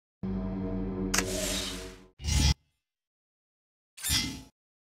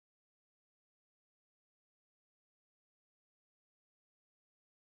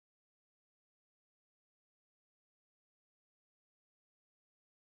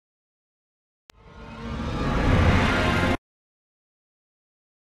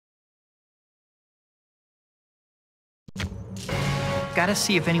Gotta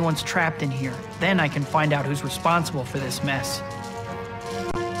see if anyone's trapped in here. Then I can find out who's responsible for this mess.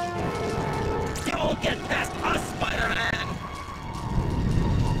 Don't get past us, Spider-Man!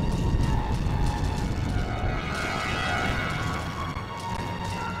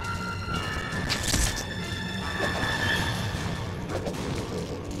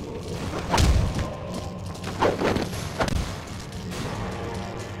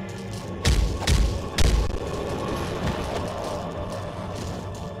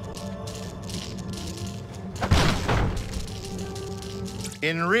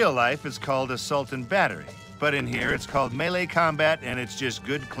 In real life, it's called assault and battery. But in here, it's called melee combat, and it's just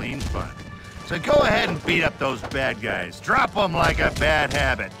good, clean fun. So go ahead and beat up those bad guys. Drop them like a bad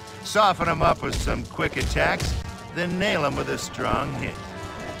habit. Soften them up with some quick attacks, then nail them with a strong hit.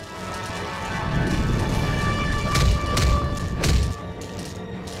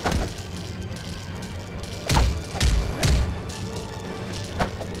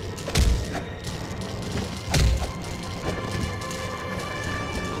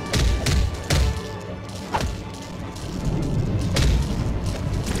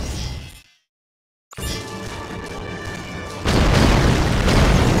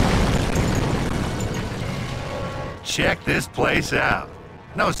 Check this place out.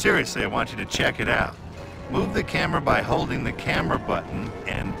 No, seriously, I want you to check it out. Move the camera by holding the camera button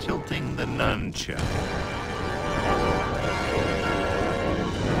and tilting the nunchuck.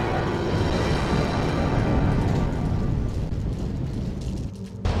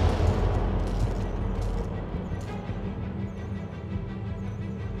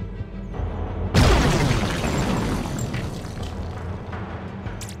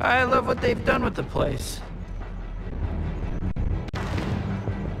 I love what they've done with the place.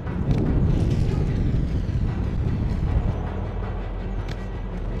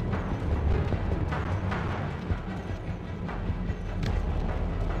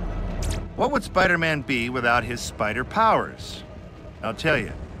 What would Spider-Man be without his spider powers? I'll tell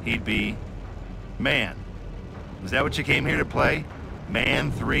you, he'd be Man. Is that what you came here to play?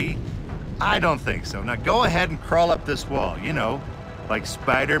 Man 3? I don't think so. Now go ahead and crawl up this wall, you know, like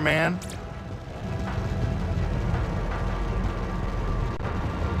Spider-Man.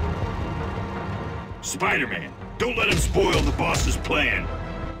 Spider-Man, don't let him spoil the boss's plan.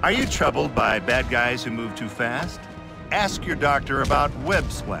 Are you troubled by bad guys who move too fast? Ask your doctor about web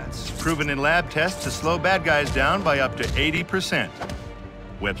splats, proven in lab tests to slow bad guys down by up to 80%.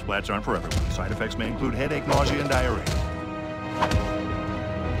 Web splats aren't for everyone. Side effects may include headache, nausea, and diarrhea.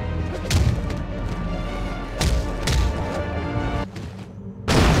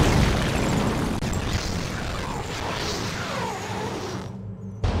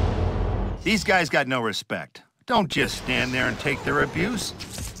 These guys got no respect. Don't just stand there and take their abuse.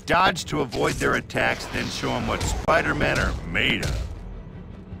 Dodge to avoid their attacks, then show them what Spider-Men are made of.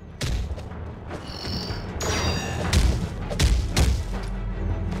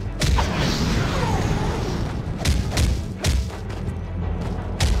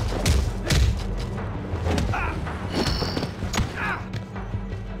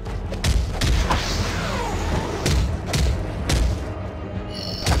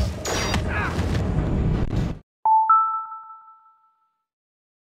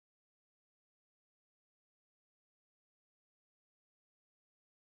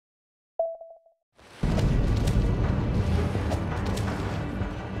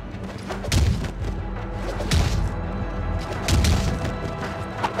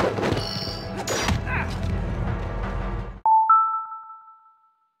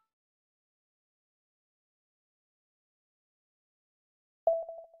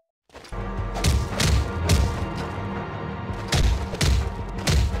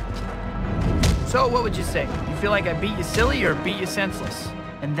 So, what would you say? You feel like I beat you silly or beat you senseless?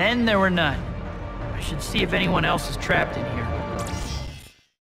 And then there were none. I should see if anyone else is trapped in here.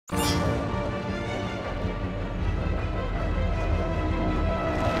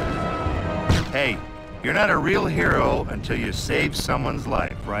 Hey, you're not a real hero until you save someone's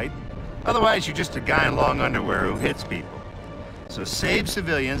life, right? Otherwise, you're just a guy in long underwear who hits people. So save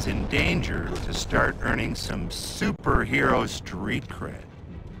civilians in danger to start earning some superhero street cred.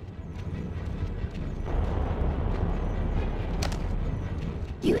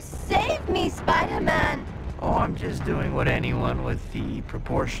 You saved me, Spider-Man! Oh, I'm just doing what anyone with the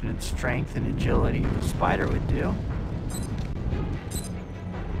proportionate strength and agility of a spider would do.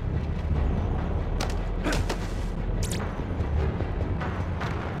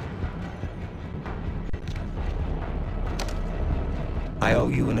 I owe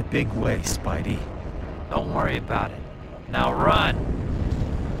you in a big way, Spidey. Don't worry about it. Now run!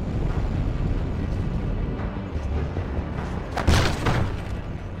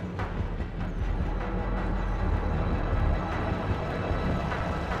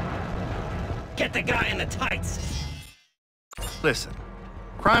 Get the guy in the tights! Listen,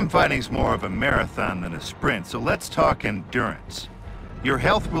 crime fighting's more of a marathon than a sprint, so let's talk endurance. Your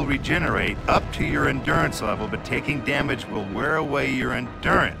health will regenerate up to your endurance level, but taking damage will wear away your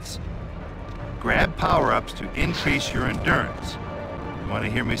endurance. Grab power-ups to increase your endurance. You want to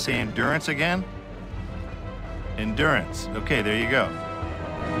hear me say endurance again? Endurance. Okay, there you go.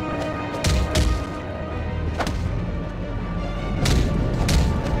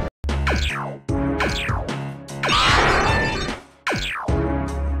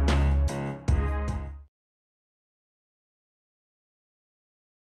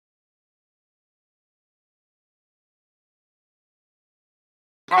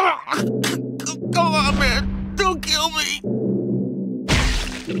 Come on, man! Don't kill me!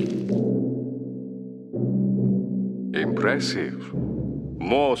 Impressive.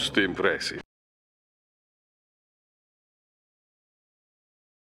 Most impressive.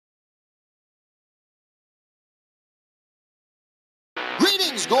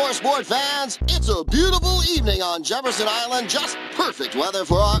 Greetings, Gore Sport fans! It's a beautiful evening on Jefferson Island, just perfect weather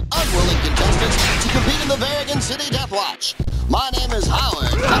for our unwilling contestants to compete in the Vegan City Death Watch. My name is Howard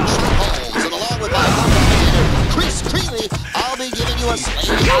Holmes, and along with my co-commentator, Chris Creeley, I'll be giving you a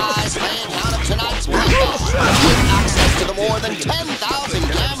slaying count of tonight's bloodbath. With access to the more than 10,000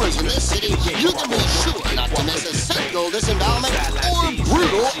 cameras in this city, you can be sure not to miss a single disembowelment or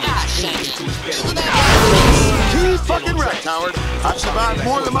brutal ass shanking. Isn't that right? Too fucking wrecked, Howard. I've survived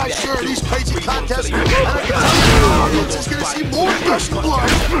more than my share of these crazy contests, and I can tell you the audience is gonna see more gush of blood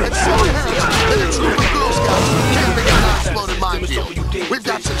and silly hairs than a troop of Girl Scouts camping in an exploded minefield. We've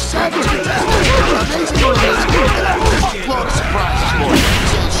got some savage contestants, amazing winners, and a fuckload of surprises for you.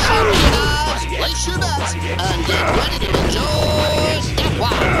 So sharpen your knives, place your bets, and get ready to enjoy Death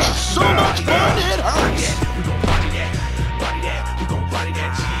Watch. So much fun it hurts.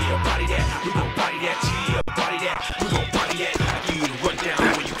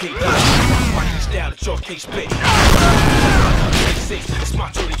 Can't spit. It's my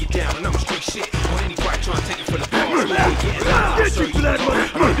turn to get down, and I'm a straight shit. On any right, trying to take it from the ball. Get you for that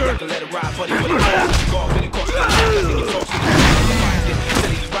motherfucker. Let it ride, buddy, but it's golf and it costs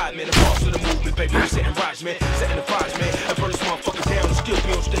ride, man, the boss of the movement, baby. We setting rides, man, setting the vibes, man. I burn this motherfucker down, and still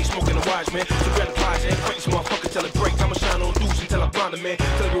be on stage smoking the wise, man. So grab the prize and crank this motherfucker till it break. I'ma shine on loose until I blind it, man.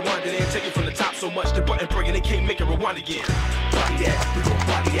 Till it rewind it and take it from the top so much the button break and they can't make it rewind again. Body that, we gon'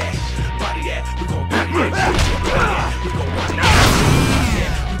 body that, body that, we gon' body that, we gon' body that,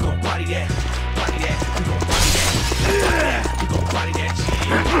 we gon' body that, body that, we gon' body that, we gon' body that,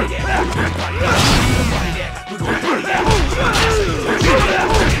 body that, we gon' body that, body that, we gon' body that,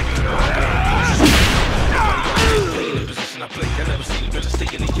 I play, I never seen a better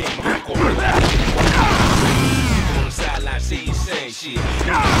stake in the game. I'm on the sideline, say you same shit. Get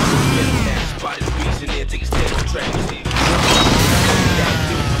on that spot, it's beats in there, take a stand on track.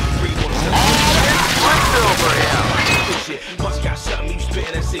 Must got something, you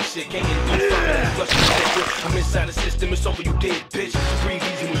spitting that sick shit. Can't get it I'm inside the system, it's over, you dead, bitch. Breathe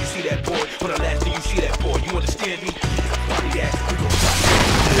easy when you see that boy. When the last thing you see that boy, you understand me? Body that, we gon' body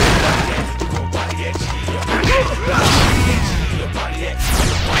that, we gon' body that, body that, body that,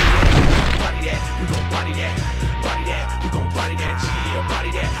 body that, we gon' body that, body that, we gon' body that,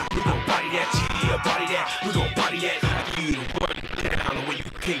 body that, we gon' body that, body that, we gon' body that. I give you the word down the way you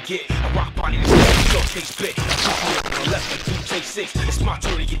can't get. I rock body this shit, your case spit. On the left like 2 take 6. It's my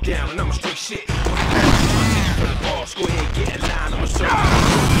turn to get down and I'm a straight shit. When I take you for the boss, go ahead get in line, I'm a serve.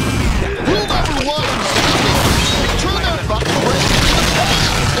 Whoever won, turn that fucking way.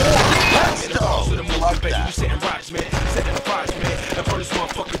 Let's go. Like that. You setting rides, man. Setting the vibes, man. I burn this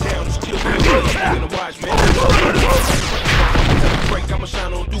motherfucker down and still be the wise, man. Break, I'ma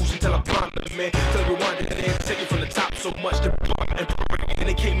shine on dudes until I blind them, man. Till I rewind it and then take it from the top so much to blunt and break, and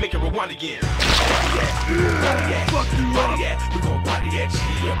they can't make it rewind again. Body that, body that, we gon' body that,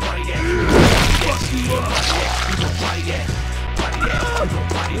 body that, we gon' body that, body that, we gon'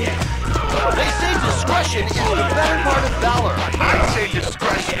 body that. They say discretion is the better part of valor. I say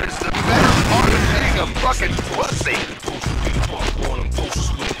discretion is the better part of being a fucking pussy.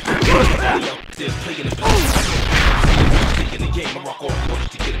 In the game, I rock all quarters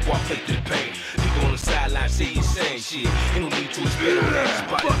to get it while I play through the pain. People on the sideline say you saying shit. Ain't no need to expand on that.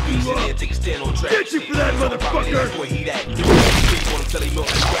 Spot the beats in there, take a stand on track. Get you for that motherfucker! Boy, he that. You want him till he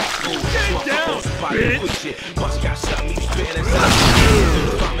milk and crack. Get down, bitch! Must got something, you spitting that side.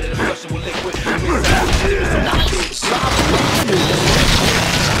 Vomit in the flushing with liquid.